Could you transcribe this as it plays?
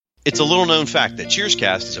It's a little-known fact that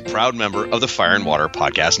Cheerscast is a proud member of the Fire and Water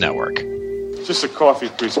Podcast Network. Just a coffee,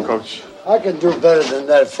 please, Coach. I can do better than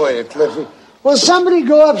that for you, Cliffy. Will somebody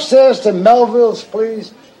go upstairs to Melville's,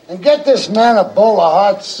 please, and get this man a bowl of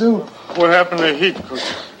hot soup? What happened to the heat, Coach?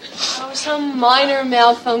 Oh, some minor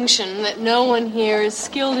malfunction that no one here is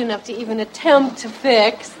skilled enough to even attempt to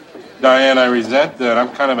fix. Diane, I resent that. I'm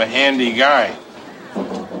kind of a handy guy.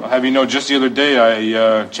 I'll have you know, just the other day,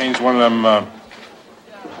 I changed one of them,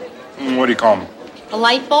 what do you call them? A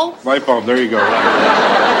light bulb? Light bulb, there you go.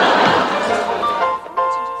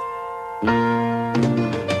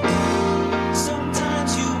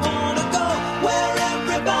 Sometimes you wanna go where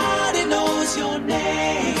everybody knows your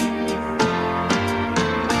name,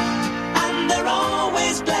 and they're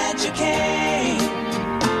always glad you came.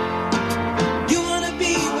 You wanna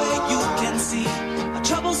be where you can see our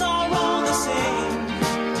troubles are all the same.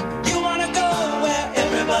 You wanna go where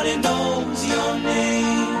everybody knows your name.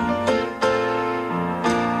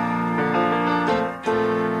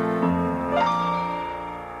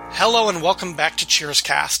 Hello and welcome back to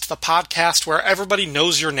Cheerscast, the podcast where everybody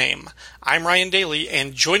knows your name. I'm Ryan Daly,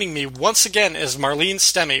 and joining me once again is Marlene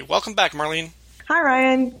Stemme. Welcome back, Marlene. Hi,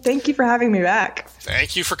 Ryan. Thank you for having me back.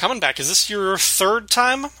 Thank you for coming back. Is this your third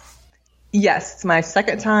time? Yes, it's my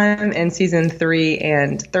second time in season 3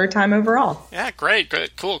 and third time overall. Yeah, great.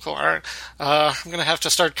 Cool. All right. I'm going to have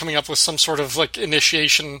to start coming up with some sort of like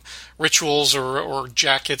initiation rituals or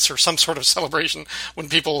jackets or some sort of celebration when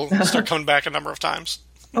people start coming back a number of times.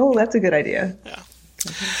 Oh, that's a good idea. Yeah.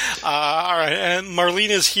 All right, and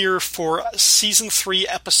Marlene is here for Season 3,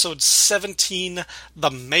 Episode 17, The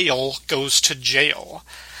Male Goes to Jail.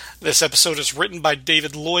 This episode is written by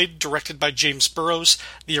David Lloyd, directed by James Burrows.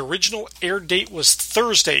 The original air date was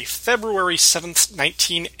Thursday, February 7th,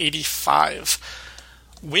 1985.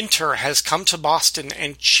 Winter has come to Boston,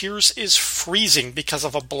 and Cheers is freezing because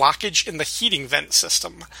of a blockage in the heating vent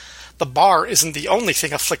system. The bar isn't the only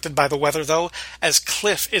thing afflicted by the weather, though, as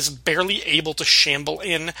Cliff is barely able to shamble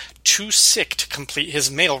in, too sick to complete his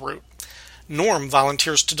mail route. Norm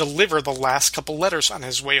volunteers to deliver the last couple letters on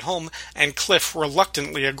his way home, and Cliff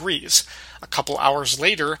reluctantly agrees. A couple hours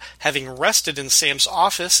later, having rested in Sam's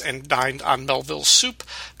office and dined on Melville's soup,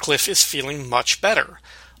 Cliff is feeling much better.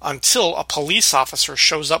 Until a police officer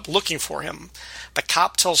shows up looking for him. The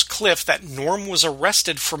cop tells Cliff that Norm was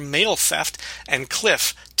arrested for mail theft, and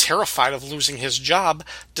Cliff, terrified of losing his job,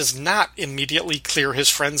 does not immediately clear his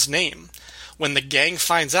friend's name. When the gang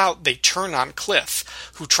finds out, they turn on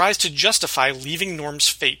Cliff, who tries to justify leaving Norm's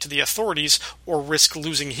fate to the authorities or risk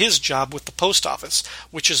losing his job with the post office,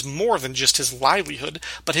 which is more than just his livelihood,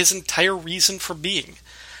 but his entire reason for being.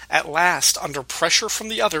 At last, under pressure from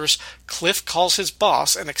the others, Cliff calls his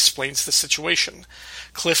boss and explains the situation.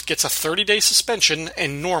 Cliff gets a 30-day suspension,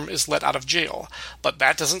 and Norm is let out of jail. But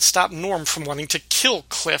that doesn't stop Norm from wanting to kill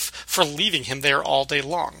Cliff for leaving him there all day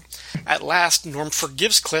long. At last, Norm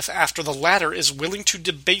forgives Cliff after the latter is willing to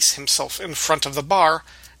debase himself in front of the bar,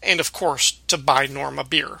 and of course, to buy Norm a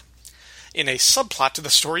beer. In a subplot to the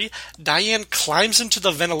story, Diane climbs into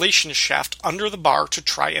the ventilation shaft under the bar to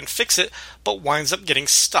try and fix it, but winds up getting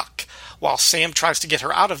stuck. While Sam tries to get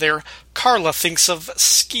her out of there, Carla thinks of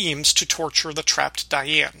schemes to torture the trapped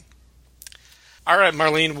Diane. All right,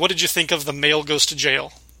 Marlene, what did you think of The Male Goes to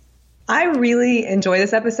Jail? I really enjoy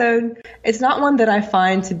this episode. It's not one that I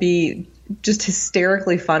find to be just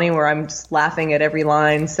hysterically funny where I'm just laughing at every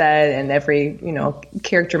line said and every,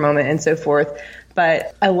 character moment and so forth.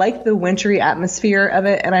 But I like the wintry atmosphere of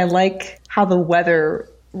it, and I like how the weather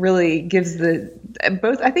really gives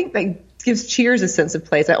gives Cheers a sense of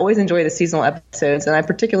place. I always enjoy the seasonal episodes, and I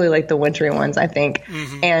particularly like the wintry ones, I think.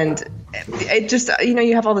 Mm-hmm. And it just,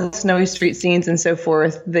 you have all the snowy street scenes and so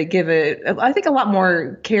forth that give it, I think, a lot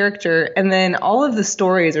more character. And then all of the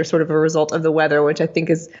stories are sort of a result of the weather, which I think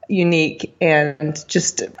is unique and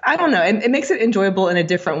just, I don't know, it makes it enjoyable in a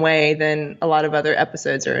different way than a lot of other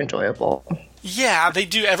episodes are enjoyable. Yeah, they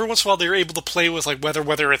do. Every once in a while, they're able to play with like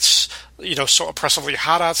whether it's so oppressively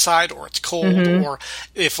hot outside or it's cold, mm-hmm. or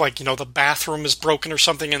if the bathroom is broken or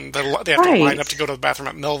something, and they have to line up to go to the bathroom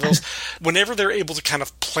at Melville's. Whenever they're able to kind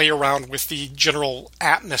of play around with the general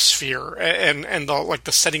atmosphere and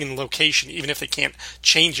the setting and location, even if they can't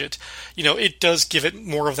change it, it does give it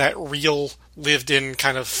more of that real lived-in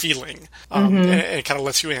kind of feeling, mm-hmm. and it kind of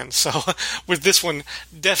lets you in. So with this one,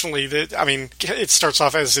 definitely, it starts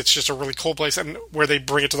off as it's just a really cold place, and where they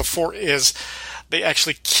bring it to the fore is they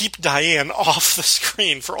actually keep Diane off the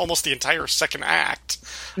screen for almost the entire second act,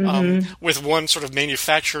 with one sort of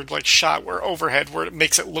manufactured like shot where overhead where it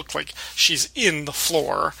makes it look like she's in the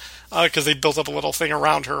floor, because they built up a little thing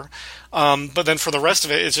around her. But then for the rest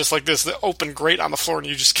of it, it's just like this the open grate on the floor, and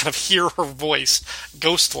you just kind of hear her voice,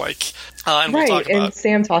 ghost-like. And we'll talk about and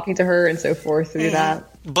Sam talking to her and so forth through that.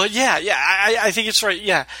 But I think it's right.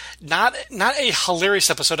 Yeah, not a hilarious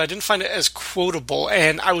episode. I didn't find it as quotable,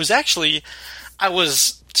 and I was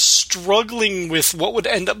struggling with what would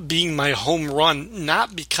end up being my home run,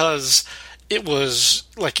 not because it was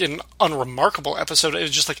like an unremarkable episode. It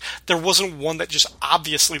was just like there wasn't one that just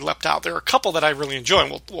obviously leapt out. There are a couple that I really enjoy,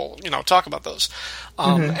 and we'll talk about those.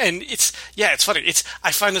 And it's funny.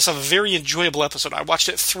 I find this a very enjoyable episode. I watched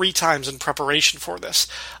it 3 times in preparation for this,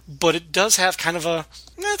 but it does have kind of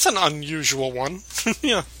it's an unusual one.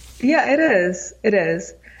 Yeah. Yeah, it is. It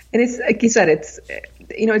is. And it's like you said,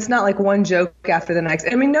 it's not like one joke after the next.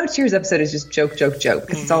 I mean, no Cheers episode is just joke.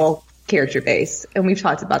 It's all character based, and we've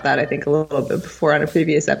talked about that I think a little bit before on a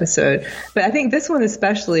previous episode, but I think this one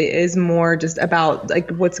especially is more just about like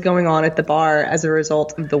what's going on at the bar as a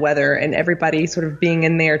result of the weather and everybody sort of being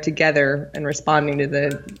in there together and responding to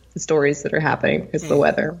the stories that are happening because of the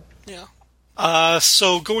weather.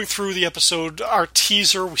 So going through the episode, our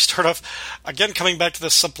teaser, we start off again coming back to the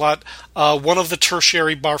subplot. One of the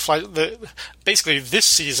tertiary barfly, basically this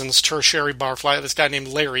season's tertiary barfly, this guy named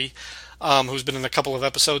Larry, who's been in a couple of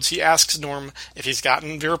episodes, he asks Norm if he's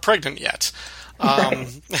gotten Vera pregnant yet.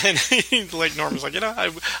 And like Norm was like,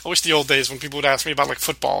 I wish the old days when people would ask me about like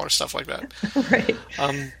football or stuff like that. Right.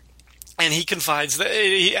 And he confides that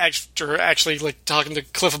after actually like talking to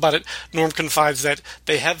Cliff about it, Norm confides that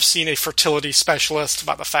they have seen a fertility specialist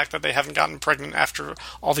about the fact that they haven't gotten pregnant after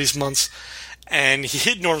all these months. And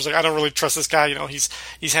Norm's like, I don't really trust this guy.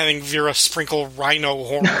 He's having Vera sprinkle rhino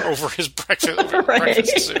horn over his breakfast,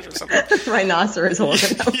 breakfast suit or something. Rhinoceros horn.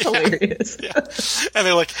 That was hilarious. Yeah. And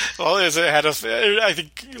they're like, well, I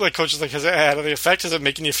think like Coach is like, has it had the effect? Is it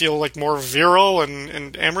making you feel like more virile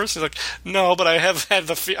and amorous? He's like, no, but I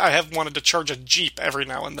have wanted to charge a Jeep every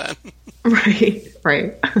now and then. Right.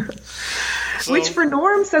 So, which for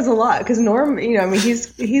Norm says a lot, because Norm,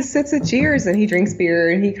 he sits at Cheers and he drinks beer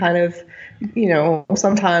and he kind of,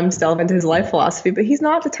 sometimes delve into his life philosophy, but he's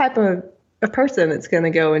not the type of a person that's going to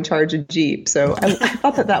go and charge a Jeep. So I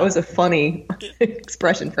thought that was a funny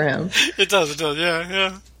expression for him. It does,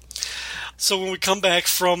 yeah. So when we come back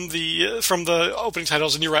from the opening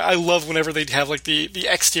titles, and you're right, I love whenever they have like the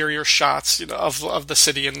exterior shots, of the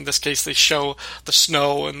city. In this case, they show the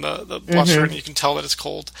snow and the bluster, and you can tell that it's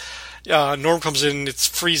cold. Norm comes in, it's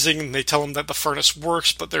freezing, and they tell him that the furnace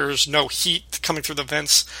works, but there's no heat coming through the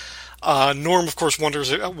vents. Norm, of course,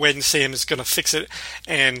 wonders when Sam is going to fix it,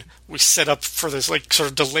 and we set up for this like sort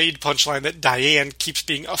of delayed punchline that Diane keeps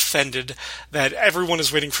being offended that everyone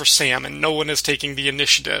is waiting for Sam and no one is taking the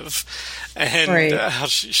initiative. And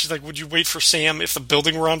she's like, would you wait for Sam if the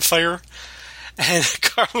building were on fire? And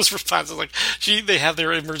Carlos responds like, they have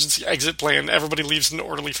their emergency exit plan. Everybody leaves in an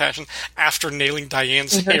orderly fashion after nailing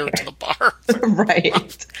Diane's hair to the bar.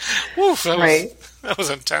 Right. Woof, that was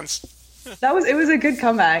intense. It was a good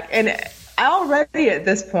comeback. And already at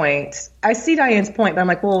this point, I see Diane's point, but I'm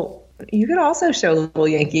like, well, you could also show a little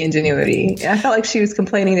Yankee ingenuity. And I felt like she was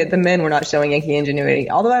complaining that the men were not showing Yankee ingenuity,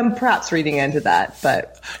 although I'm perhaps reading into that.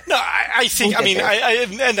 But no, I think,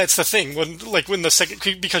 and that's the thing, when the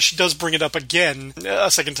second, because she does bring it up again a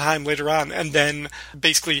second time later on, and then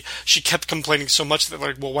basically she kept complaining so much that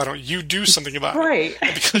like, well, why don't you do something about it?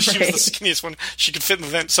 And because she was the skinniest one, she could fit in the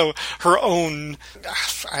vent. So her own,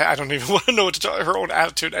 I don't even want to know what to talk, her own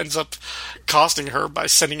attitude ends up costing her by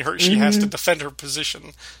sending her, she has to defend her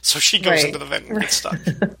position. So she goes into the vent and gets stuck.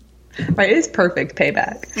 Right, it is perfect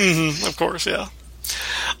payback. Of course, yeah.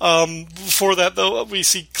 Before that, though, we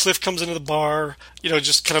see Cliff comes into the bar,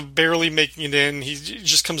 just kind of barely making it in. He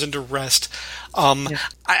just comes in to rest. I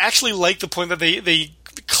actually like the point that they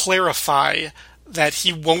clarify that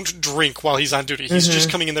he won't drink while he's on duty. He's just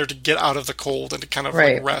coming in there to get out of the cold and to kind of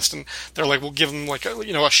like rest. And they're like, we'll give him like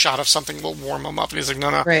a shot of something, we'll warm him up. And he's like,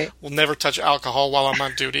 no, we'll never touch alcohol while I'm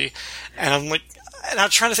on duty. And I'm like, and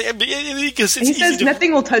I'm trying to say, because it's he says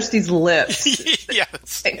nothing will touch these lips.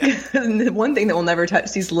 Yes. The one thing that will never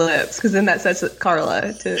touch these lips, because then that sets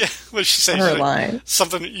Carla to what she say? Her like, line.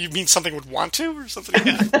 Something, you mean something would want to or something?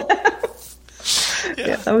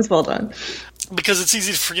 Yeah, that was well done. Because it's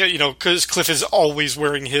easy to forget, because Cliff is always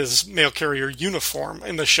wearing his mail carrier uniform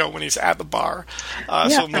in the show when he's at the bar.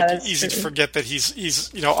 So it makes it easy to forget that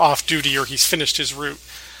he's off duty or he's finished his route.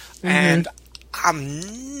 And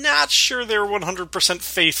I'm not sure they're 100%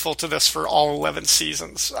 faithful to this for all 11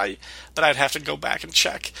 seasons. But I'd have to go back and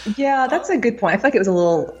check. Yeah, that's a good point. I feel like it was a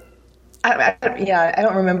little... I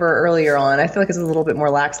don't remember earlier on. I feel like it's a little bit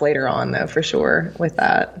more lax later on, though, for sure, with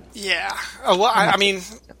that. Yeah. Well, I mean,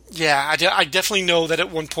 yeah, I definitely know that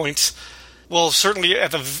at one point, well, certainly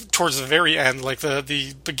towards the very end, like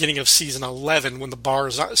the beginning of season 11, when the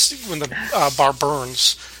bar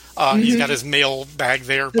burns, he's got his mail bag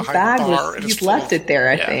there behind the bar. He's left it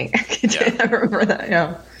there, I think. I remember that,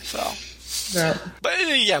 yeah. So... Yeah.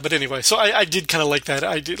 But anyway, so I did kind of like that.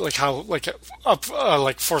 I did like how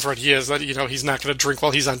forthright he is that he's not going to drink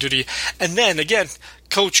while he's on duty. And then again,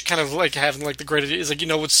 Coach kind of like having like the great idea is like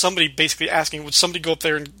would somebody go up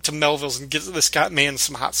there to Melville's and get this man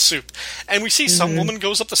some hot soup? And we see some woman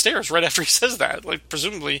goes up the stairs right after he says that, like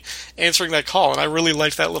presumably answering that call. And I really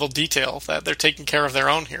liked that little detail that they're taking care of their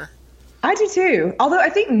own here. I do too. Although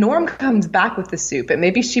I think Norm comes back with the soup, and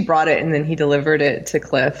maybe she brought it and then he delivered it to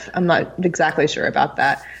Cliff. I'm not exactly sure about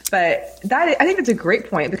that. But I think that's a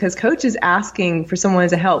great point, because Coach is asking for someone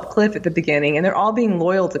to help Cliff at the beginning, and they're all being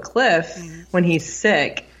loyal to Cliff when he's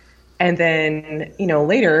sick. And then,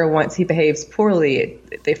 later, once he behaves poorly,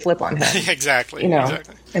 they flip on him. Exactly.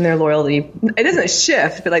 Exactly. And their loyalty, it doesn't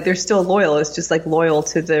shift, but like they're still loyal. It's just like loyal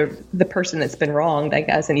to the person that's been wronged, I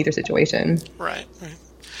guess, in either situation. Right.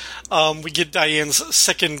 We get Diane's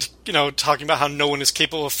second, talking about how no one is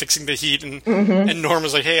capable of fixing the heat, and Norm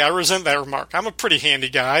is like, "Hey, I resent that remark. I'm a pretty handy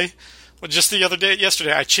guy. Well, just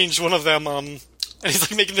yesterday, I changed one of them." And he's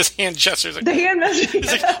like making this hand gesture. He's like, the hand gesture.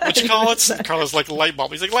 He's like, "What you call it?" And Carla's like, "Light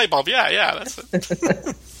bulb." He's like, "Light bulb. Yeah, that's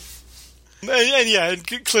it."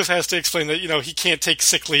 And Cliff has to explain that, he can't take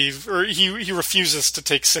sick leave, or he refuses to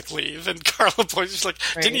take sick leave. And Carla points, she's like,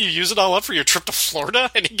 "Didn't you use it all up for your trip to Florida?"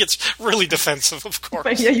 And he gets really defensive, of course.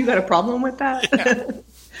 But yeah, you got a problem with that? Yeah.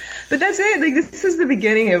 But that's it. Like, this is the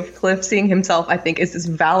beginning of Cliff seeing himself, I think, as this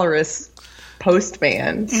valorous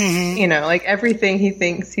postman. Like everything he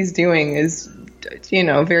thinks he's doing is,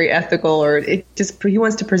 very ethical, or he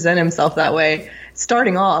wants to present himself that way.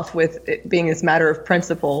 Starting off with it being this matter of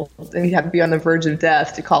principle, and you have to be on the verge of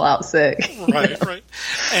death to call out sick. Right.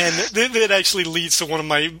 And that actually leads to one of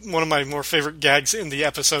my more favorite gags in the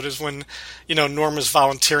episode is when, Norm is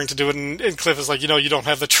volunteering to do it, and Cliff is like, you don't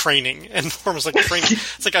have the training. And Norm is like, training?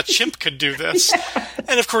 It's like a chimp could do this. Yeah.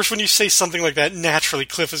 And of course, when you say something like that, naturally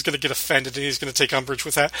Cliff is going to get offended and he's going to take umbrage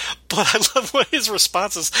with that. But I love what his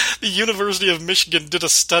response is. The University of Michigan did a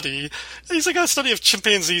study. He's like, a study of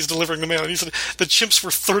chimpanzees delivering the mail. And he said the chimps were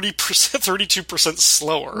 32%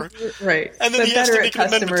 slower. Right. And then he has to make an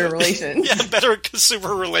amendment. Better at customer relations. Yeah, better at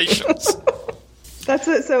consumer relations. That's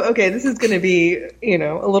it. So, okay, this is going to be,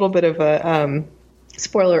 a little bit of a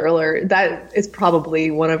spoiler alert. That is probably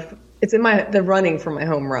it's in the running for my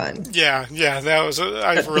home run. Yeah, that was,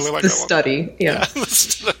 I really like that one. The study, yeah.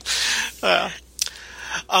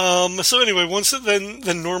 So anyway, once then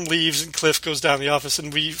Norm leaves and Cliff goes down to the office,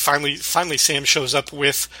 and we finally Sam shows up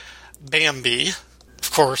with Bambi. Of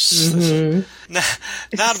course. Mm-hmm.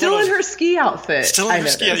 Still in her ski outfit. Still in her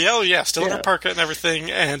ski outfit. Oh, yeah. Still in her parka and everything.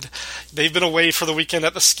 And they've been away for the weekend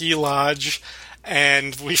at the ski lodge.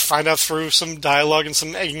 And we find out through some dialogue and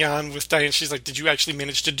some egging on with Diane. She's like, "Did you actually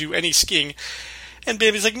manage to do any skiing?" And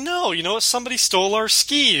Bambi's like, "No, somebody stole our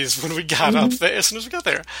skis when we got up there, as soon as we got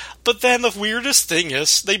there." But then the weirdest thing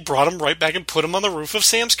is they brought him right back and put him on the roof of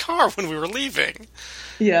Sam's car when we were leaving.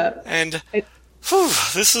 Yeah. And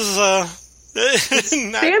this is...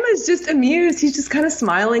 Sam is just amused. He's just kind of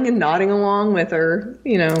smiling and nodding along with her,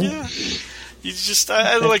 Yeah. He's just,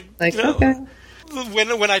 okay.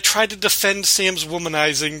 When I tried to defend Sam's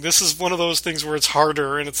womanizing, this is one of those things where it's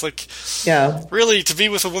harder, and it's like, really, to be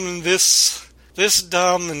with a woman this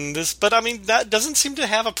dumb and this, but I mean, that doesn't seem to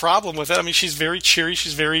have a problem with it. I mean, she's very cheery,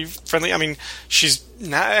 she's very friendly. I mean, she's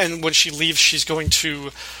not, and when she leaves, she's going to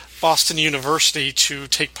Boston University to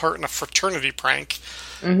take part in a fraternity prank,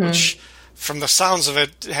 which, from the sounds of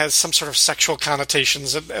it, has some sort of sexual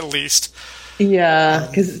connotations at least. Yeah,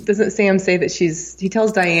 because doesn't Sam say that he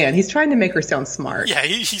tells Diane, he's trying to make her sound smart. Yeah,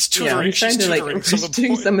 he's tutoring. He's trying to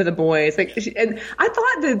some of the boys. And I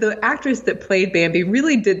thought that the actress that played Bambi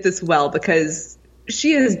really did this well, because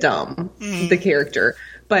she is dumb, the character.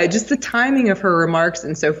 But just the timing of her remarks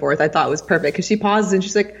and so forth, I thought was perfect, because she pauses and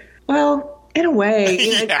she's like, well... In a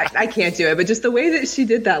way, I can't do it, but just the way that she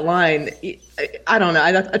did that line, I don't know.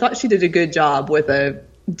 I thought she did a good job with a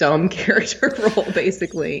dumb character role,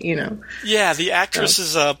 basically, Yeah, the actress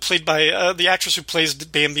is played by the actress who plays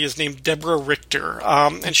Bambi is named Deborah Richter,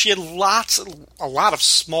 and she had a lot of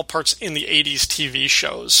small parts in the 80s TV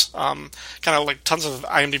shows, kind of like tons of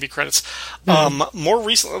IMDb credits. More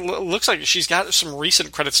recently, looks like she's got some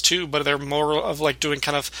recent credits too, but they're more of like doing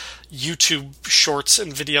kind of YouTube shorts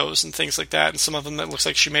and videos and things like that, and some of them that looks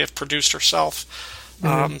like she may have produced herself.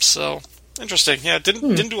 So interesting. Yeah,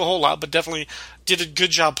 didn't do a whole lot, but definitely did a good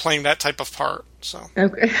job playing that type of part. So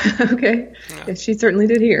okay. Yeah, she certainly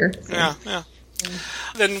did here. So. Yeah.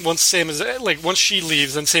 Then once she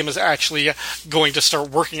leaves, then Sam is actually going to start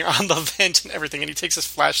working on the vent and everything, and he takes his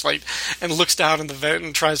flashlight and looks down in the vent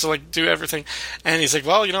and tries to like do everything, and he's like,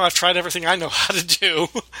 well, I've tried everything I know how to do.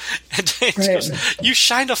 And James goes, you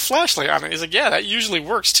shined a flashlight on it. He's like, yeah, that usually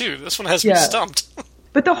works too. This one has me stumped.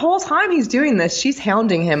 But the whole time he's doing this, she's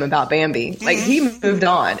hounding him about Bambi. Like, he moved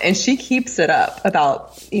on, and she keeps it up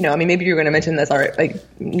about, maybe you're going to mention this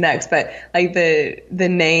next, but, like, the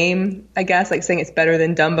name, I guess, like, saying it's better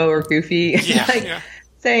than Dumbo or Goofy.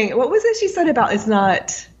 Saying, what was it she said about it's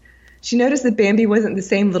not... She noticed that Bambi wasn't the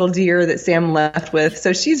same little deer that Sam left with,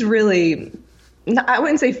 so she's really... I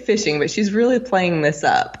wouldn't say fishing, but she's really playing this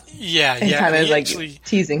up. And kind of like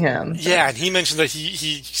teasing him. Yeah, and he mentioned that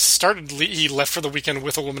he left for the weekend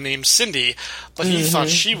with a woman named Cindy, but he thought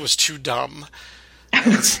she was too dumb.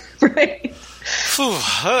 Right. Whew,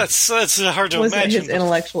 that's hard to Wasn't imagine. His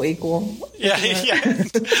intellectual equal. Yeah.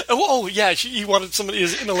 He wanted somebody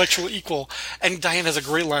his intellectual equal, and Diane has a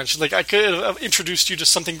great line. She's like, I could have introduced you to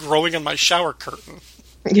something growing on my shower curtain.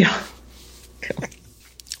 Yeah.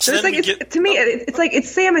 So it's like, to me, it's like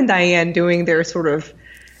it's Sam and Diane doing their sort of,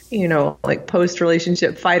 like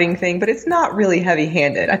post-relationship fighting thing, but it's not really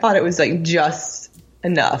heavy-handed. I thought it was like just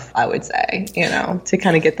enough, I would say, to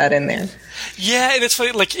kind of get that in there. Yeah, and it's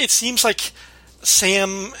funny, like it seems like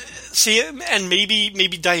Sam, and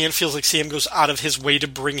maybe Diane feels like Sam goes out of his way to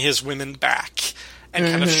bring his women back and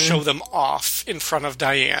kind of show them off in front of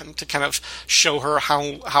Diane to kind of show her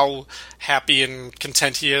how happy and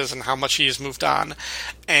content he is and how much he has moved on.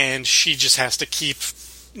 And she just has to keep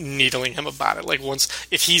needling him about it. Like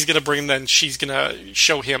if he's going to bring them, then she's going to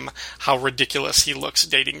show him how ridiculous he looks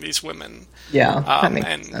dating these women. Yeah, that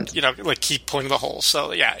makes sense. Like keep pointing the hole.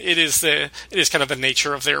 So yeah, it is kind of the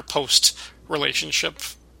nature of their post-relationship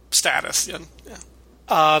status.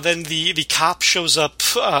 Yeah. Then the cop shows up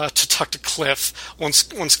to talk to Cliff once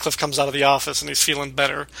Cliff comes out of the office and he's feeling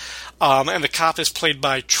better. And the cop is played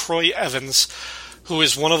by Troy Evans, who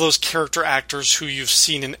is one of those character actors who you've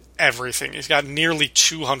seen in everything. He's got nearly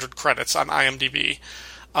 200 credits on IMDb.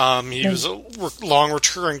 He was a long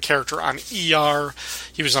recurring character on ER.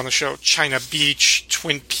 He was on the show China Beach,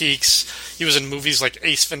 Twin Peaks. He was in movies like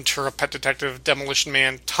Ace Ventura, Pet Detective, Demolition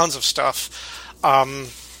Man, tons of stuff.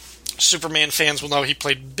 Superman fans will know he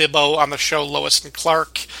played Bibbo on the show Lois and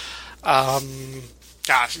Clark.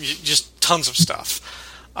 Just tons of stuff.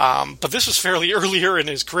 But this was fairly earlier in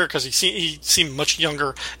his career because he seemed much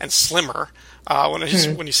younger and slimmer when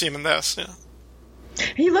you see him in this. Yeah.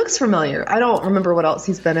 He looks familiar. I don't remember what else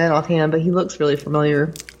he's been in offhand, but he looks really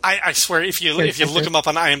familiar. I swear, if you look him up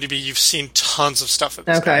on IMDb, you've seen tons of stuff that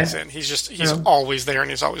this guy's in. He's always there and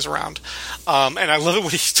he's always around. And I love it when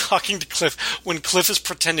he's talking to Cliff. When Cliff is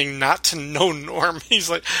pretending not to know Norm, he's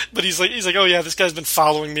like, oh yeah, this guy's been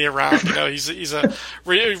following me around. He's a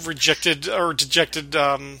rejected or dejected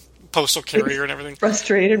postal carrier and everything.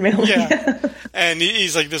 Frustrated mailman. Yeah. And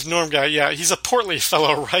he's like, this Norm guy, yeah, he's a portly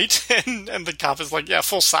fellow, right? And the cop is like, yeah,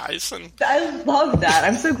 full size. And I love that.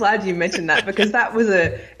 I'm so glad you mentioned that because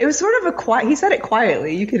it was sort of a quiet, he said it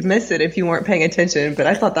quietly. You could miss it if you weren't paying attention, but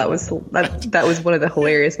I thought that was one of the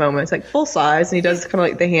hilarious moments, like full size. And he does kind of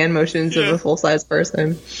like the hand motions of a full size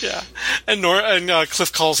person. Yeah. And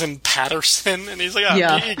Cliff calls him Patterson and he's like,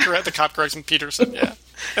 the cop corrects him Peterson. Yeah.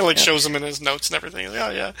 And shows him in his notes and everything.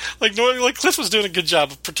 Oh yeah, like Cliff was doing a good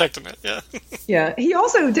job of protecting it. Yeah. Yeah.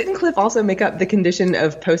 Didn't Cliff also make up the condition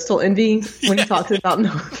of postal envy when he talks about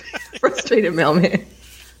frustrated mailman?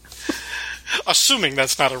 Assuming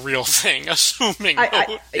that's not a real thing. Yeah,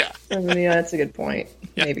 that's a good point.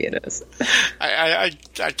 Yeah. Maybe it is. I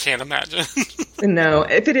can't imagine. No,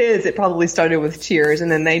 if it is, it probably started with Cheers,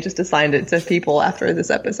 and then they just assigned it to people after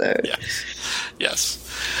this episode. Yes.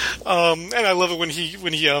 And I love it when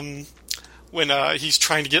he's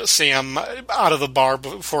trying to get Sam out of the bar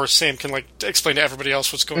before Sam can explain to everybody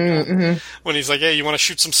else what's going on. Mm-hmm. When he's like, "Hey, you want to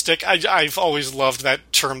shoot some stick?" I've always loved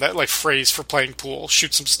that term, that phrase for playing pool: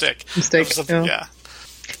 "Shoot some stick." Yeah.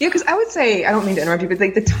 Yeah, because I would say, I don't mean to interrupt you, but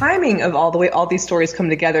the timing of all these stories come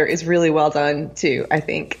together is really well done too. I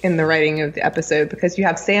think in the writing of the episode, because you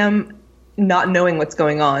have Sam not knowing what's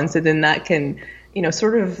going on. So then that can,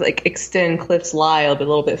 sort of like extend Cliff's lie a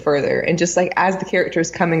little bit further. And just like as the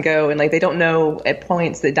characters come and go, and like they don't know at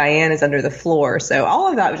points that Diane is under the floor. So all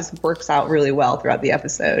of that just works out really well throughout the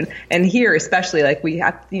episode. And here especially, like we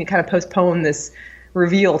have kind of postpone this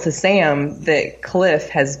reveal to Sam that Cliff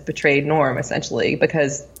has betrayed Norm, essentially,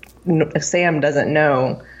 because Sam doesn't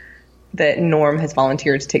know that Norm has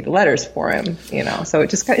volunteered to take the letters for him, So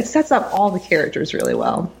it sets up all the characters really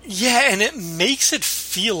well. Yeah, and it makes it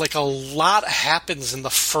feel like a lot happens in the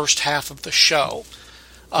first half of the show.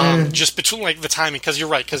 Just between like the timing, because you're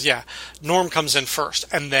right, because Norm comes in first,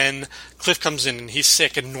 and then Cliff comes in and he's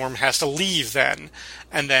sick, and Norm has to leave then,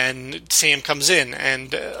 and then Sam comes in,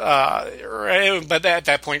 and but at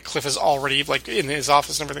that point Cliff is already like in his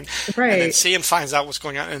office and everything, right? And then Sam finds out what's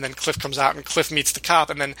going on, and then Cliff comes out, and Cliff meets the cop,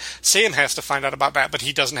 and then Sam has to find out about that, but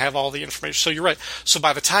he doesn't have all the information. So you're right. So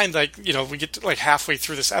by the time we get to, like halfway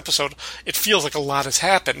through this episode, it feels like a lot has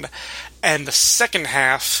happened, and the second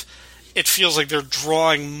half, it feels like they're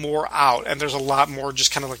drawing more out, and there's a lot more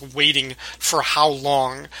just kind of like waiting for how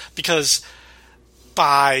long, because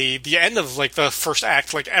by the end of like the first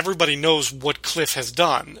act, like everybody knows what Cliff has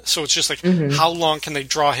done. So it's just like, how long can they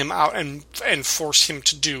draw him out and force him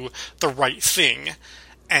to do the right thing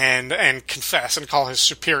and confess and call his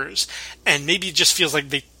superiors. And maybe it just feels like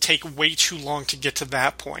they take way too long to get to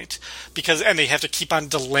that point, and they have to keep on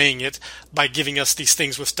delaying it by giving us these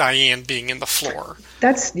things with Diane being in the floor.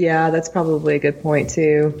 That's probably a good point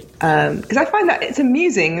too. Because I find that it's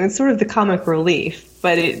amusing and it's sort of the comic relief,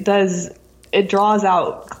 but it draws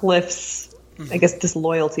out Cliff's, I guess,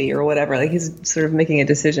 disloyalty or whatever. Like he's sort of making a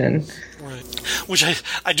decision. Right. Which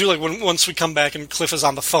I do like once we come back and Cliff is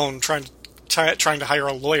on the phone trying to hire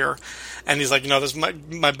a lawyer, and he's like, this is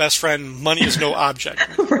my best friend, money is no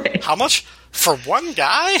object. Right. How much? For one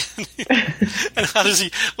guy? And how does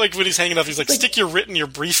he, like when he's hanging up, he's like, stick your writ in your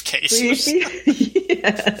briefcase.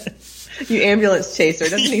 Yeah. You ambulance chaser.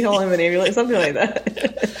 Doesn't he call him an ambulance? Something like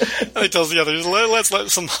that. And he tells the others, let's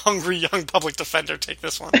let some hungry young public defender take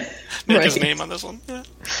this one. Make his name on this one.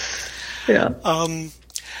 Yeah.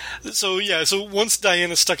 So once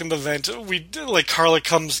Diane is stuck in the vent, Carla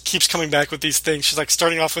keeps coming back with these things. She's like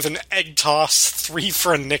starting off with an egg toss, 3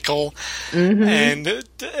 for a nickel, and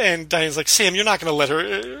Diane's like, Sam, you're not going to let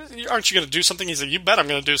her. Aren't you going to do something? He's like, you bet I'm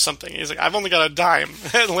going to do something. He's like, I've only got a dime.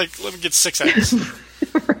 Let me get 6 eggs.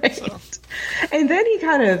 Right. So. And then he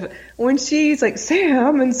kind of, when she's like,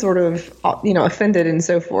 Sam, and sort of, offended and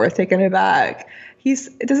so forth, taken aback.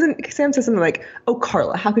 Sam says something like, oh,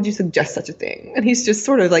 Carla, how could you suggest such a thing? And he's just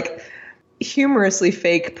sort of like humorously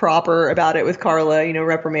fake proper about it with Carla,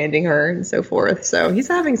 reprimanding her and so forth. So he's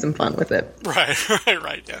having some fun with it. Right,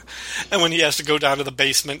 yeah. And when he has to go down to the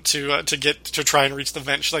basement to try and reach the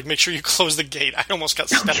vent, she's like, make sure you close the gate. I almost got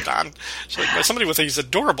stepped on. She's like, by somebody with these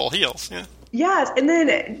adorable heels. Yeah. Yes, and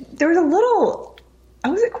then there was a little, I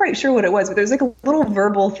wasn't quite sure what it was, but there was like a little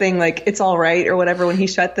verbal thing, like it's all right or whatever when he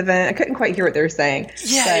shut the vent. I couldn't quite hear what they were saying.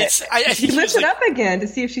 Yeah, I think he lifts it up again to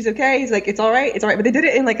see if she's okay. He's like, it's all right. But they did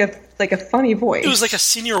it in like a funny voice. It was like a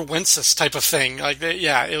Senior Wences type of thing.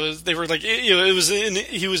 It was. They were like, it was.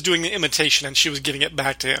 He was doing the imitation, and she was giving it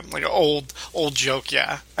back to him, like an old joke.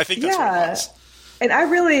 Yeah, I think that's what it was. And I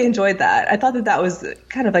really enjoyed that. I thought that was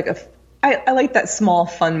kind of like I liked that small,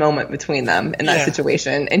 fun moment between them in that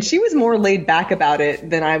situation. And she was more laid back about it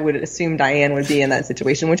than I would assume Diane would be in that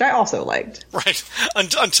situation, which I also liked. Right.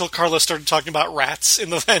 Until Carla started talking about rats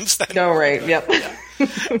in the vents. Right. Yep. Yeah.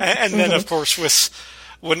 And then, of course,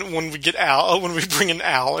 when we get Al, when we bring in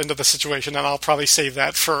Al into the situation, and I'll probably save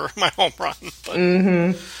that for my home run. But,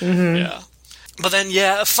 yeah. But then,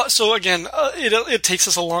 so again, it takes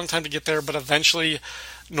us a long time to get there, but eventually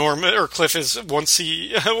Norm or Cliff is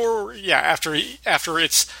after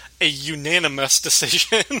it's a unanimous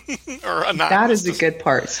decision or anonymous. That is a good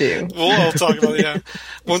part too. We'll talk about it. Yeah,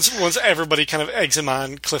 once everybody kind of eggs him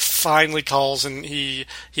on, Cliff finally calls and he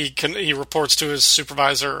reports to his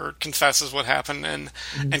supervisor or confesses what happened, and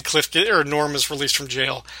Norm is released from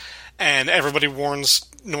jail, and everybody warns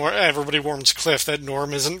Cliff that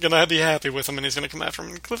Norm isn't gonna be happy with him and he's gonna come after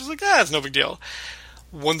him. And Cliff is like, it's no big deal.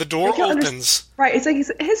 When the door opens... Right, it's like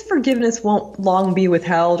his forgiveness won't long be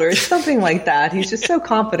withheld, or something like that. He's just so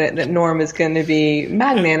confident that Norm is going to be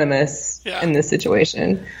magnanimous in this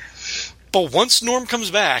situation. But once Norm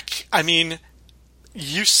comes back, I mean,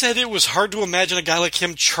 you said it was hard to imagine a guy like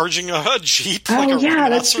him charging a Jeep like a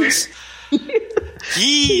rhinoceros.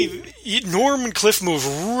 Norm and Cliff move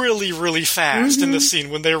really, really fast in the scene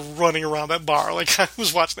when they're running around that bar. Like, I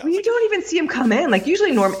was watching that. Well, you don't even see him come in. Like,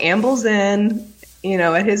 usually Norm ambles in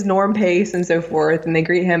at his norm pace and so forth, and they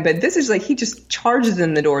greet him. But this is like he just charges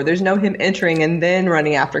in the door. There's no him entering and then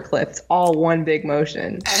running after Cliff. It's all one big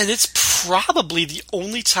motion. And it's probably the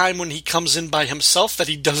only time when he comes in by himself that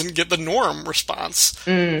he doesn't get the norm response.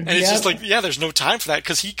 And it's just like, there's no time for that,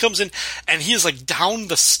 because he comes in and he is like down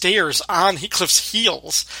the stairs on Cliff's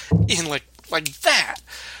heels in like that.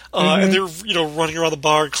 And they're, running around the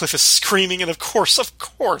bar, and Cliff is screaming, and of course,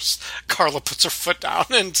 Carla puts her foot down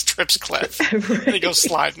and trips Cliff. Right. And he goes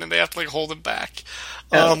sliding, and they have to, hold him back.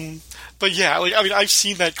 But yeah, I've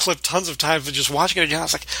seen that clip tons of times, and just watching it again, I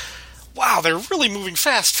was like, wow, they're really moving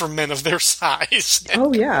fast for men of their size.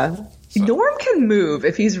 Oh, yeah. So. Norm can move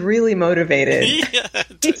if he's really motivated.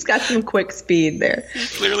 He's got some quick speed there. He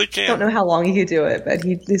clearly can. I don't know how long he could do it, but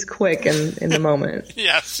he's quick in the moment.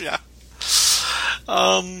 Yes, yeah.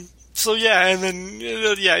 So yeah, and then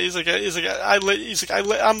he's like,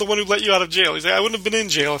 I'm the one who let you out of jail. He's like, I wouldn't have been in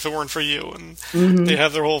jail if it weren't for you. And they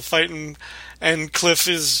have their whole fight, and Cliff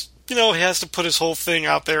is, he has to put his whole thing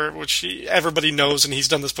out there, which everybody knows, and he's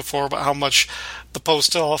done this before, about how much the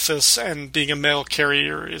post office and being a mail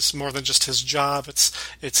carrier is more than just his job. It's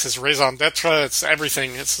his raison d'etre. It's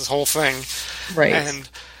everything. It's his whole thing. Right. And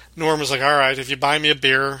Norm was like, all right, if you buy me a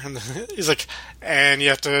beer, and he's like, and you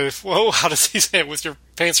have to, how does he say it? With your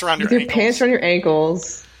pants around your ankles? With your pants around your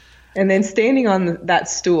ankles. And then standing on that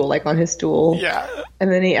stool, like on his stool. Yeah.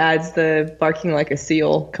 And then he adds the barking like a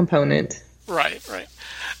seal component. Right.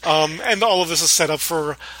 And all of this is set up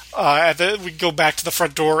for, we go back to the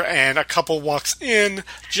front door, and a couple walks in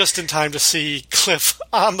just in time to see Cliff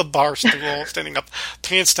on the bar stool, standing up,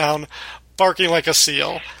 pants down, barking like a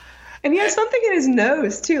seal. And he has something in his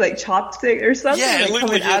nose, too, like chopstick or something. Yeah, like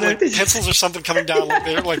coming out of pencils or something coming down,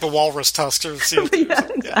 like the walrus tusk or seal. Yeah,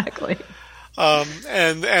 exactly.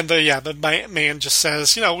 And the man just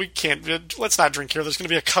says, we can't, let's not drink here. There's going to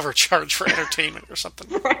be a cover charge for entertainment or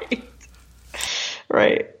something.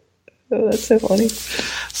 Right. Oh, that's so funny.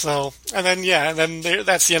 So, and then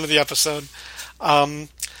that's the end of the episode. A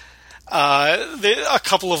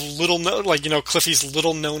couple of Cliffy's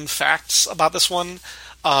little known facts about this one.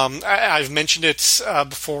 I've mentioned it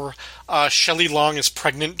before. Shelley Long is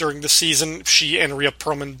pregnant during the season. She and Rhea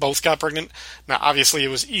Perlman both got pregnant. Now, obviously, it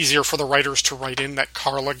was easier for the writers to write in that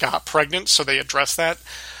Carla got pregnant, so they addressed that.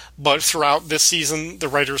 But throughout this season, the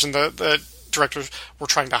writers and the directors were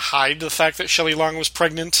trying to hide the fact that Shelley Long was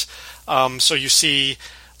pregnant. So you see,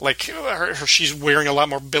 she's wearing a lot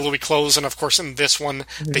more billowy clothes, and of course in this one,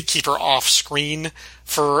 they keep her off screen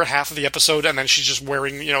for half of the episode, and then she's just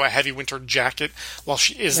wearing, a heavy winter jacket while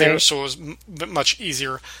she is there, so it was much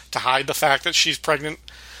easier to hide the fact that she's pregnant.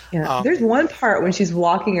 Yeah, there's one part when she's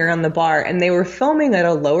walking around the bar, and they were filming at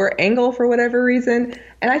a lower angle for whatever reason.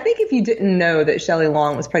 And I think if you didn't know that Shelley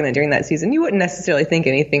Long was pregnant during that season, you wouldn't necessarily think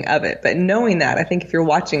anything of it. But knowing that, I think if you're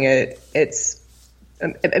watching it, it's,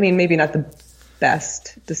 maybe not the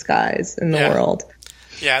best disguise in the world.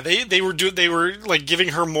 Yeah, they were giving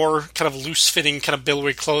her more kind of loose fitting, kind of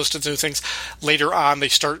billowy clothes to do things. Later on, they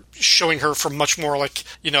start showing her from much more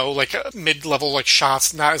mid level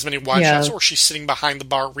shots, not as many wide shots, or she's sitting behind the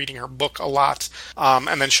bar reading her book a lot,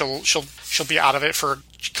 and then she'll be out of it for a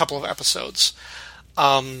couple of episodes.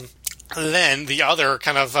 Then the other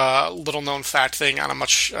kind of little known fact thing on a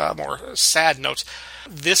much more sad note.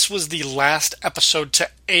 This was the last episode to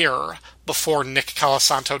air before Nick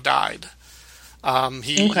Colasanto died.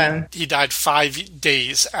 He died 5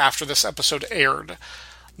 days after this episode aired.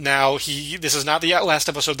 Now this is not the last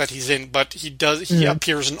episode that he's in, but he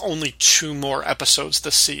appears in only 2 more episodes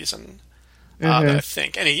this season. I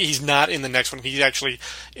think, and he's not in the next one. He's actually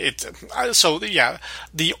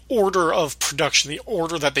the order of production, the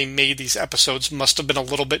order that they made these episodes must have been a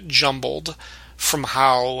little bit jumbled from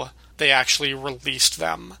how they actually released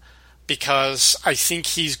them, because I think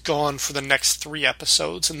he's gone for the next 3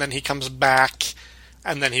 episodes, and then he comes back,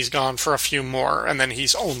 and then he's gone for a few more, and then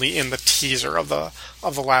he's only in the teaser of the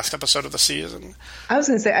last episode of the season. I was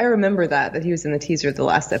going to say, I remember that he was in the teaser of the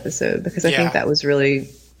last episode, because I think that was really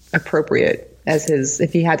appropriate as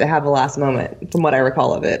if he had to have a last moment, from what I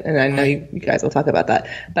recall of it. And I know you guys will talk about that.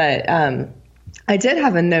 But I did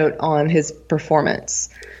have a note on his performance,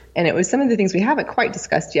 and it was some of the things we haven't quite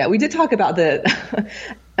discussed yet. We did talk about the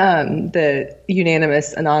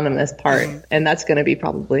unanimous, anonymous part, and that's going to be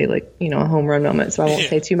probably a home run moment, so I won't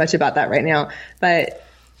say too much about that right now. But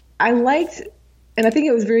I liked, and I think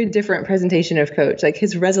it was a very different presentation of Coach,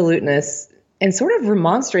 his resoluteness and sort of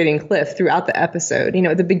remonstrating Cliff throughout the episode.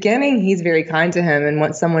 At the beginning, he's very kind to him and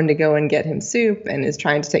wants someone to go and get him soup and is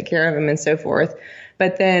trying to take care of him and so forth.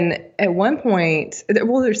 But then at one point,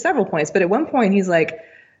 there's several points, but at one point he's like,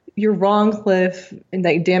 "You're wrong, Cliff," and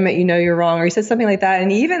like, "Damn it, you know you're wrong," or he says something like that,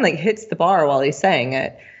 and he even like hits the bar while he's saying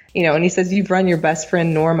it, and he says, "You've run your best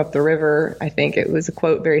friend Norm up the river." I think it was a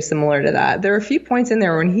quote very similar to that. There are a few points in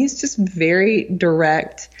there when he's just very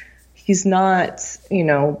direct. He's not,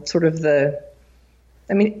 sort of the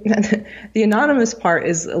anonymous part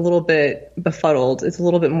is a little bit befuddled. It's a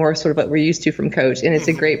little bit more sort of what we're used to from Coach, and it's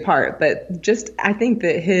a great part. But just, I think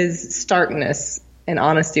that his starkness and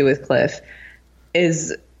honesty with Cliff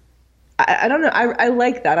is, I don't know, I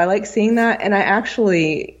like that. I like seeing that. And I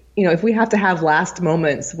actually, if we have to have last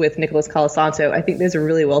moments with Nicholas Colasanto, I think those are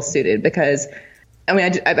really well suited because,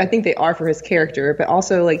 I think they are for his character, but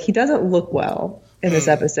also, like, he doesn't look well in this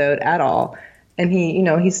episode at all. And he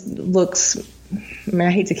looks, I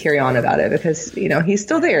hate to carry on about it because, he's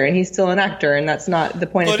still there and he's still an actor, and that's not the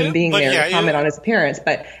point of him being there to comment on his appearance.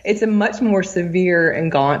 But it's a much more severe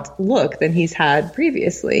and gaunt look than he's had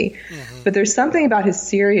previously. But there's something about his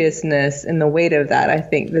seriousness and the weight of that, I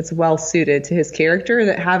think, that's well suited to his character,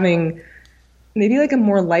 that having maybe like a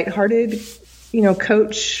more lighthearted,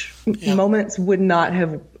 Coach moments would not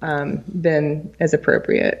have been as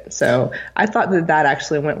appropriate. So I thought that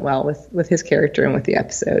actually went well with his character and with the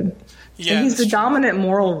episode. Yeah, and he's the dominant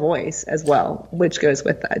moral voice as well, which goes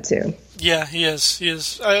with that too. Yeah, he is. He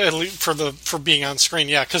is, at least for being on screen.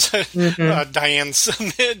 Yeah, because Diane's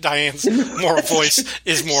moral voice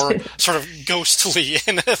is more sort of ghostly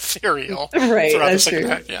and ethereal. Right, that's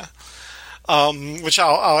true. Yeah. Which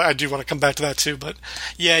I do want to come back to that too, but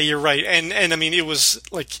yeah, you're right. And it was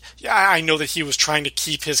like, I know that he was trying to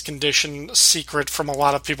keep his condition secret from a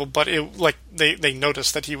lot of people, but they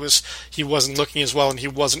noticed that he wasn't looking as well, and he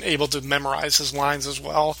wasn't able to memorize his lines as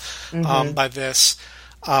well, by this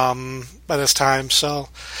time. So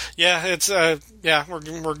yeah, it's,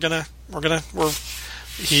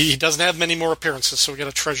 he doesn't have many more appearances, so we got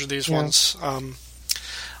to treasure these ones.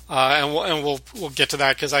 And we'll get to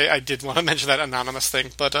that because I did want to mention that anonymous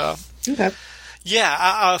thing, but okay.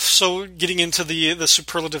 Yeah. So getting into the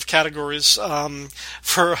superlative categories,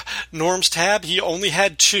 for Norm's tab, he only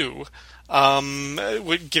had 2.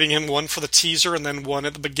 Giving him one for the teaser and then one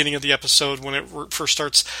at the beginning of the episode when it first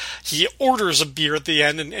starts. He orders a beer at the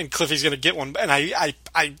end, and Cliffy's going to get one, and I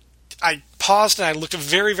paused and I looked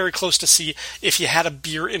very, very close to see if he had a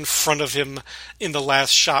beer in front of him in the last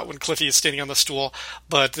shot when Cliffy is standing on the stool,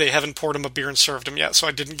 but they haven't poured him a beer and served him yet, so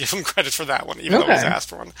I didn't give him credit for that one, even though he was asked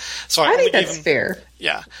for one. So I think that's fair.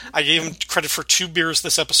 Yeah. I gave him credit for 2 beers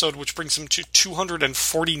this episode, which brings him to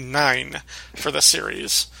 249 for the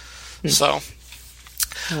series. So,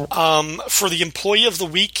 for the Employee of the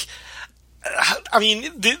Week,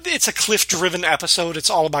 it's a Cliff-driven episode. It's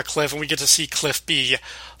all about Cliff, and we get to see Cliff be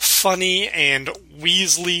funny and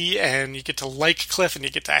Weasley, and you get to like Cliff, and you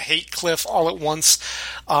get to hate Cliff all at once.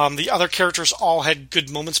 The other characters all had good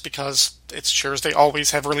moments because it's Cheers. They always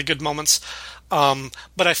have really good moments.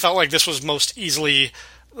 But I felt like this was most easily,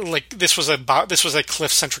 this was a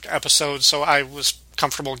Cliff-centric episode, so I was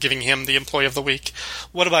comfortable giving him the Employee of the Week.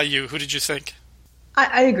 What about you? Who did you think?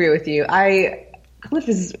 I agree with you. Cliff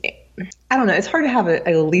is, I don't know, it's hard to have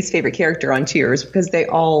a least favorite character on Cheers because they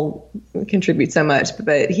all contribute so much,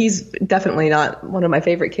 but he's definitely not one of my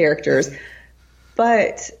favorite characters.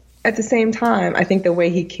 But at the same time, I think the way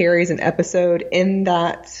he carries an episode in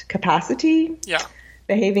that capacity,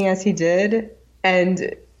 behaving as he did,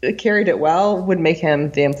 and carried it well, would make him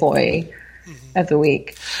the Employee of the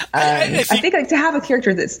Week. I think to have a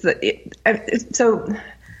character that's so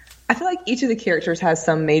I feel like each of the characters has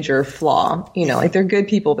some major flaw, they're good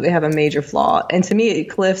people, but they have a major flaw. And to me,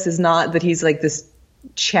 Cliff's is not that he's like this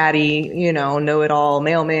chatty, know-it-all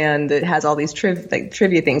mailman that has all these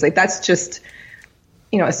trivia things. Like, that's just,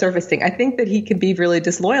 a surface thing. I think that he can be really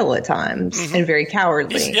disloyal at times and very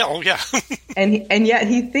cowardly. And yet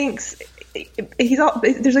he thinks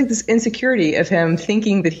there's like this insecurity of him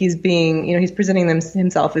thinking that he's being, he's presenting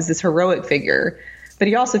himself as this heroic figure. But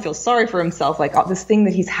he also feels sorry for himself, like this thing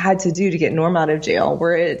that he's had to do to get Norm out of jail,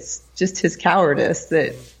 where it's just his cowardice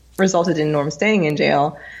that resulted in Norm staying in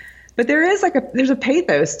jail. But there is there's a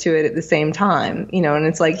pathos to it at the same time, and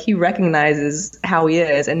it's like he recognizes how he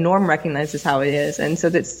is, and Norm recognizes how he is, and so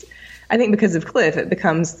I think because of Cliff, it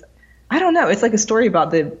becomes, I don't know, it's like a story about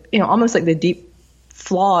the, almost like the deep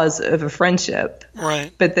flaws of a friendship,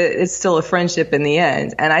 right? But it's still a friendship in the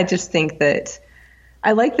end, and I just think that.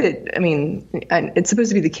 I like that. It's supposed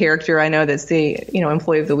to be the character. I know that's the,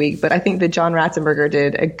 Employee of the Week, but I think that John Ratzenberger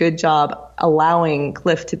did a good job allowing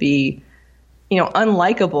Cliff to be,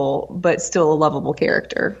 unlikable, but still a lovable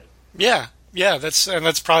character. Yeah.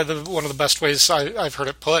 That's probably one of the best ways I've heard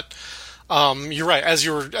it put. You're right. As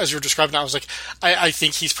you were describing, I was like, I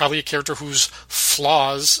think he's probably a character whose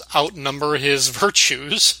flaws outnumber his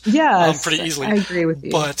virtues. Yes, pretty easily. I agree with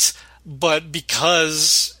you. But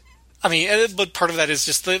because, I mean, but part of that is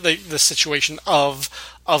just the situation of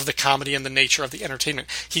the comedy and the nature of the entertainment.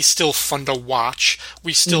 He's still fun to watch.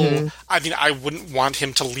 We still, I mean, I wouldn't want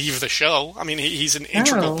him to leave the show. I mean, he's an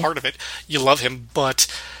integral part of it. You love him, but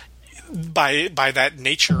by that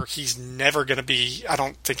nature, he's never going to be, I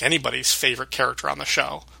don't think, anybody's favorite character on the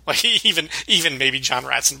show. Like even maybe John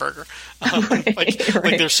Ratzenberger.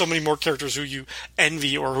 Like there's so many more characters who you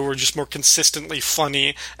envy or who are just more consistently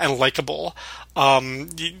funny and likable.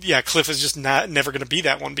 Cliff is just never going to be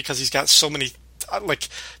that one because he's got so many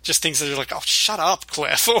just things that are like, oh, shut up,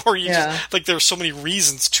 Cliff, or just like there's so many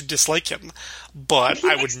reasons to dislike him. But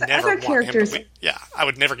I would never want him to leave. Yeah, I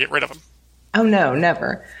would never get rid of him. Oh no,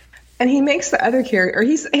 never. And he makes the other character,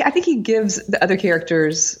 I think he gives the other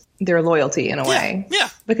characters their loyalty in a way. Yeah.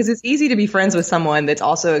 Because it's easy to be friends with someone that's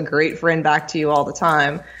also a great friend back to you all the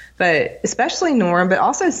time. But especially Norm, but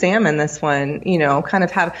also Sam in this one, kind of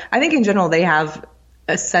have, I think in general they have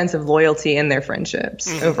a sense of loyalty in their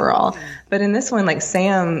friendships overall. But in this one, like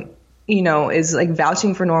Sam, is like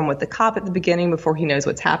vouching for Norm with the cop at the beginning before he knows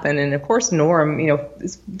what's happened. And of course, Norm,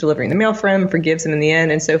 is delivering the mail for him, forgives him in the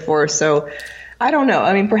end and so forth. So I don't know.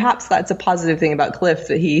 I mean, perhaps that's a positive thing about Cliff,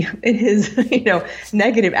 that he, in his,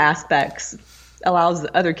 negative aspects, allows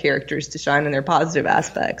the other characters to shine in their positive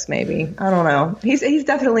aspects, maybe. I don't know. He's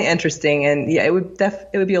definitely interesting, and yeah, it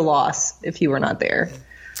would be a loss if he were not there.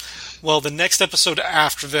 Well, the next episode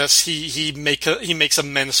after this, he makes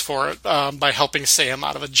amends for it by helping Sam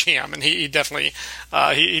out of a jam, and he definitely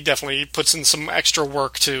puts in some extra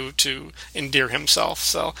work to endear himself.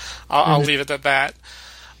 So I'll leave it at that.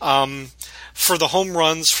 For the home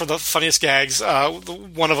runs, for the funniest gags,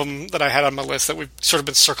 one of them that I had on my list that we've sort of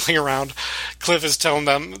been circling around, Cliff is telling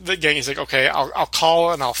them, the gang, he's like, okay, I'll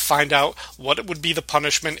call and I'll find out what it would be the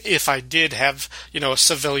punishment if I did have, a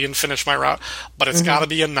civilian finish my route, but it's got to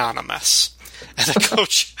be anonymous. And the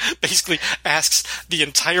coach basically asks the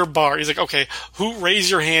entire bar, he's like, okay, who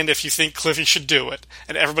raise your hand if you think Cliffy should do it?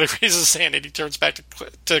 And everybody raises his hand, and he turns back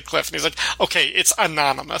to Cliff, and he's like, okay, it's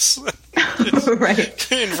anonymous.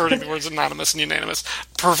 Right. Inverting the words anonymous and unanimous.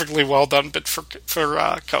 Perfectly well done bit for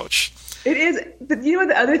Coach. It is, but the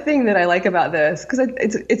other thing that I like about this, because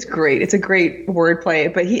it's great, it's a great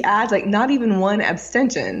wordplay, but he adds like not even one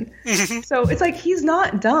abstention. So it's like he's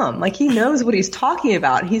not dumb, like he knows what he's talking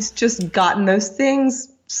about. He's just gotten those things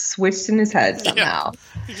switched in his head somehow.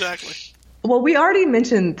 Yeah, exactly. Well, we already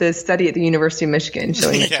mentioned the study at the University of Michigan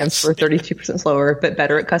showing that temps were 32% slower, but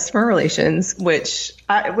better at customer relations. Which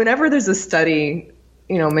whenever there's a study,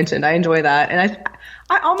 mentioned, I enjoy that, and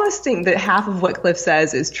I almost think that half of what Cliff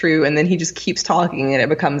says is true, and then he just keeps talking and it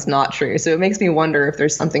becomes not true. So it makes me wonder if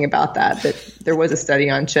there's something about that there was a study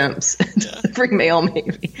on chimps delivering mail,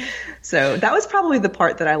 maybe. So that was probably the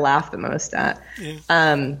part that I laughed the most at.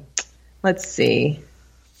 Yeah. Let's see.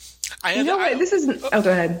 Go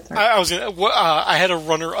ahead. Sorry. I had a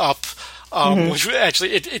runner-up, which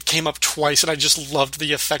actually it came up twice, and I just loved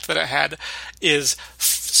the effect that it had, is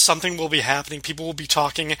something will be happening, people will be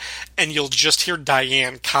talking, and you'll just hear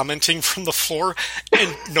Diane commenting from the floor,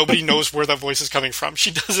 and nobody knows where that voice is coming from.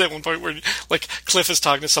 She does it at one point where, like, Cliff is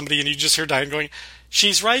talking to somebody, and you just hear Diane going,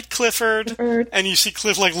 "She's right, Clifford." And you see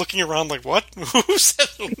Cliff, like, looking around like, what? Who said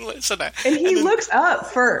that? And he looks up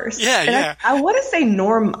first. Yeah. I want to say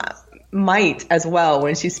Norm might as well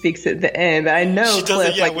when she speaks at the end, but I know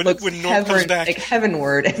Cliff looks when Norm comes back, like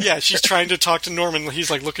heavenward. Yeah, she's trying to talk to Norm, and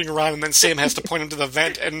he's like looking around, and then Sam has to point him to the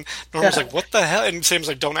vent, and Norm's like, "What the hell?" And Sam's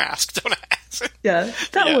like, "Don't ask." Yeah,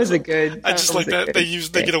 that was a good. I just like that they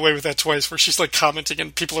get away with that twice, where she's like commenting,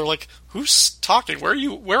 and people are like, "Who's talking? Where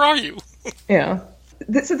are you?" Yeah.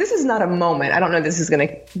 So this is not a moment. I don't know if this is going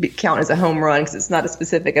to count as a home run because it's not a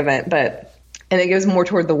specific event, and it goes more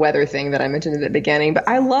toward the weather thing that I mentioned at the beginning. But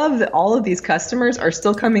I love that all of these customers are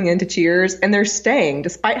still coming into Cheers, and they're staying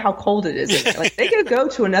despite how cold it is. Like they could go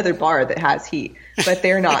to another bar that has heat, but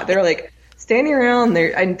they're not. They're like standing around.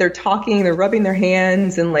 They're talking. They're rubbing their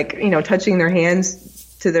hands and touching their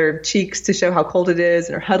hands to their cheeks to show how cold it is,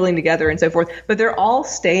 and are huddling together and so forth. But they're all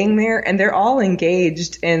staying there, and they're all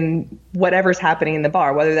engaged in whatever's happening in the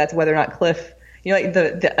bar, whether or not Cliff. Like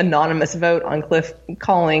the anonymous vote on Cliff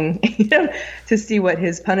calling, to see what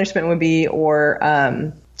his punishment would be, or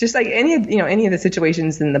just like any of the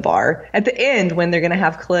situations in the bar. At the end, when they're going to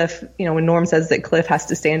have Cliff, when Norm says that Cliff has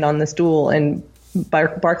to stand on the stool and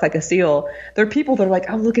bark like a seal. There are people that are like,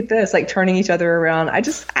 oh, look at this, like turning each other around. I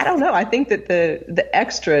don't know. I think that the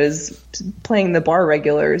extras playing the bar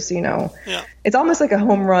regulars, it's almost like a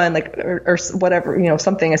home run, like or whatever,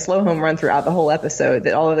 a slow home run throughout the whole episode,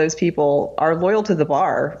 that all of those people are loyal to the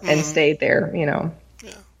bar and stayed there,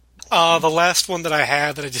 Yeah. The last one that I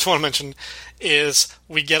had that I just want to mention is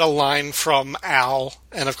we get a line from Al,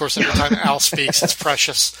 and of course every time Al speaks, it's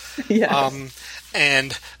precious. Yeah.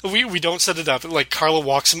 And we don't set it up. Like, Carla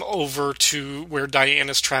walks him over to where Diane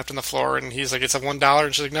is trapped on the floor, and he's like, it's a $1.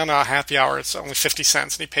 And she's like, no, happy hour. It's only 50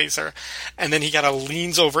 cents. And he pays her. And then he kind of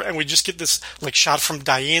leans over, and we just get this, like, shot from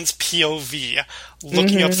Diane's POV,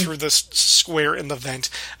 looking up through this square in the vent,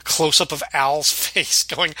 close-up of Al's face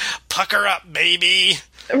going, pucker up, baby.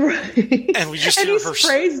 Right. And we just and hear he her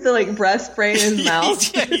sprays the like breath spray in his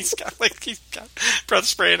mouth. Yeah, he's got breath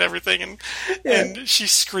spray and everything, and she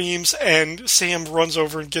screams, and Sam runs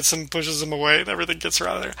over and gets him, pushes him away, and everything gets her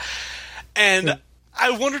out of there. And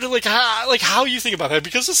I wondered how you think about that,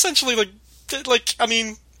 because essentially I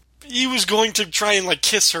mean, he was going to try and like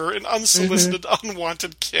kiss her, an unsolicited,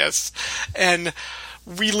 unwanted kiss, and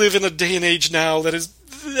we live in a day and age now that is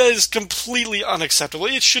completely unacceptable.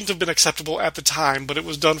 It shouldn't have been acceptable at the time, but it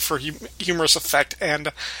was done for humorous effect.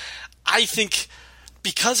 And I think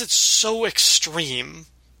because it's so extreme,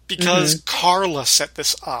 because Carla set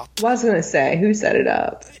this up. Well, I was going to say, who set it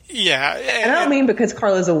up? Yeah. And I don't mean because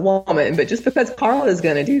Carla's a woman, but just because Carla is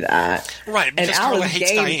going to do that. Right. And Al is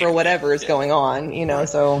game for whatever is going on,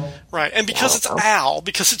 so. Right. And because it's Al,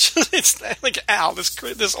 because it's like Al,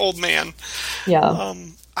 this old man. Yeah.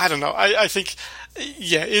 I don't know. I think,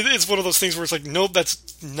 it's one of those things where it's like, no,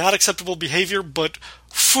 that's not acceptable behavior, but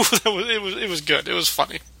it was good. It was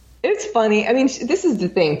funny. It's funny. I mean, this is the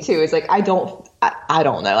thing too. It's like I don't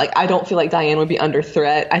know. Like, I don't feel like Diane would be under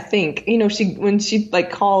threat. I think when she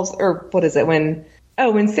like calls, or what is it when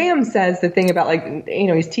Sam says the thing about like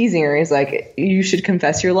he's teasing her. He's like, you should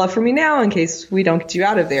confess your love for me now in case we don't get you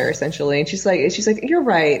out of there. Essentially, and she's like, you're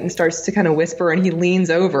right, and starts to kind of whisper, and he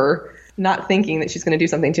leans over, not thinking that she's going to do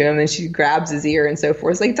something to him, and she grabs his ear and so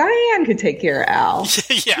forth. It's like, Diane could take care of Al.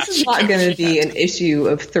 Yeah, this is not going to be an issue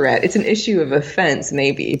of threat. It's an issue of offense,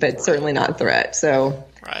 maybe, but certainly not threat. So,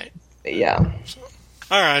 right. Yeah.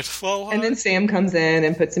 All right. Well, and then Sam comes in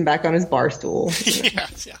and puts him back on his bar stool. Yeah.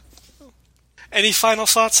 Any final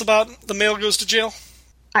thoughts about The Male Goes to Jail?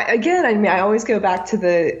 I always go back to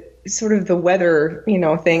the sort of the weather,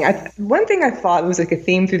 thing. One thing I thought was like a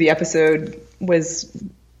theme through the episode was.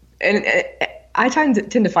 And I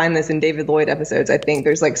tend to find this in David Lloyd episodes. I think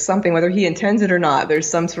there's like something, whether he intends it or not, there's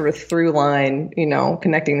some sort of through line,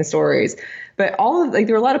 connecting the stories. But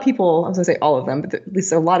there are a lot of people, I was going to say all of them, but at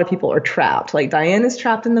least a lot of people are trapped. Like Diane is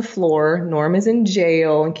trapped in the floor. Norm is in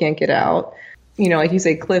jail and can't get out. Like you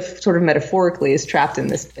say, Cliff sort of metaphorically is trapped in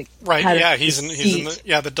this. Like, right. Yeah. He's in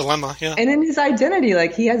the dilemma. Yeah. And in his identity,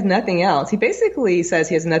 like he has nothing else. He basically says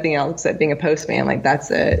he has nothing else except being a postman. Like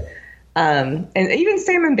that's it. And even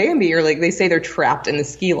Sam and Bambi are like, they say they're trapped in the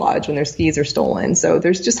ski lodge when their skis are stolen. So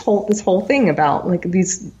there's just this whole thing about like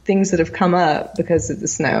these things that have come up because of the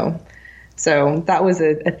snow. So that was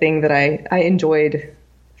a thing that I enjoyed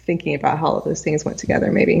thinking about how all those things went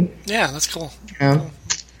together, maybe. Yeah, that's cool. Yeah.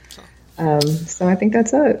 So I think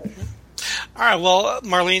that's it. All right. Well,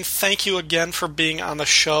 Marlene, thank you again for being on the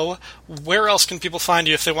show. Where else can people find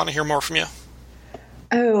you if they want to hear more from you?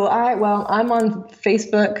 I'm on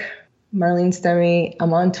Facebook, Marlene Stemme.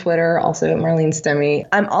 I'm on Twitter, also Marlene Stemme.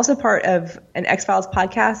 I'm also part of an X-Files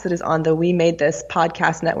podcast that is on the We Made This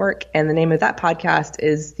podcast network, and the name of that podcast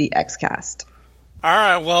is The X-Cast. All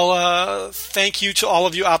right. Well, thank you to all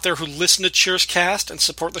of you out there who listen to Cheerscast and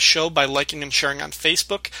support the show by liking and sharing on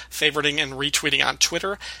Facebook, favoriting and retweeting on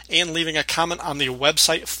Twitter, and leaving a comment on the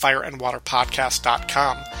website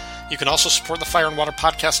fireandwaterpodcast.com. You can also support the Fire and Water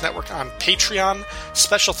Podcast Network on Patreon.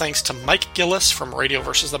 Special thanks to Mike Gillis from Radio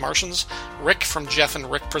vs. the Martians, Rick from Jeff and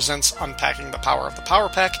Rick Presents Unpacking the Power of the Power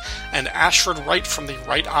Pack, and Ashford Wright from the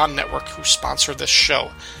Right On Network, who sponsor this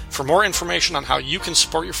show. For more information on how you can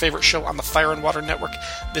support your favorite show on the Fire and Water Network,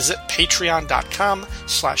 visit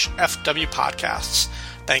patreon.com/FWPodcasts.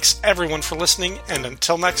 Thanks everyone for listening, and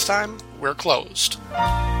until next time, we're closed.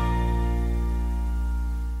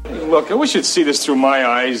 Look, I wish you'd see this through my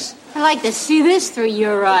eyes. I like to see this through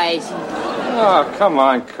your eyes. Oh, come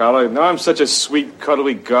on, Carla. No, I'm such a sweet,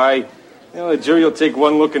 cuddly guy. The jury will take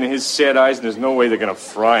one look into his sad eyes, and there's no way they're going to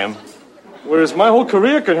fry him. Whereas my whole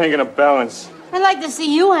career could hang in a balance. I'd like to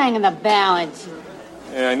see you hang in the balance.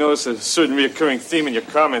 Yeah, I notice a certain reoccurring theme in your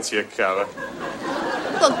comments here, Carla.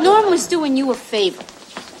 Look, Norm was doing you a favor.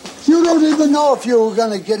 You don't even know if you were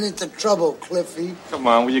going to get into trouble, Cliffy. Come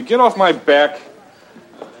on, will you get off my back?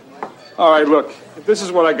 All right, look, if this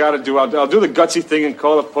is what I got to do, I'll do the gutsy thing and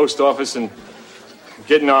call the post office and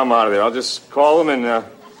get Norm out of there. I'll just call him and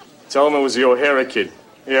tell him it was the O'Hara kid.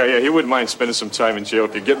 Yeah, he wouldn't mind spending some time in jail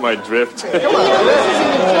if you get my drift. Hey,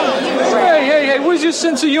 where's your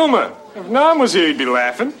sense of humor? If Norm was here, he'd be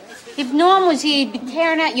laughing. If Norm was here, he'd be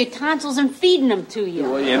tearing out your tonsils and feeding them to you.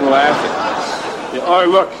 Well, you ain't laughing. Yeah, all right,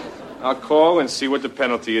 look, I'll call and see what the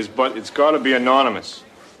penalty is, but it's got to be anonymous.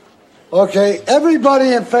 Okay,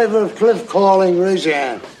 everybody in favor of Cliff calling, raise your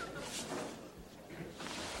hand.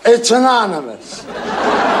 It's anonymous.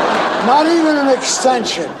 Not even an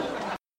extension.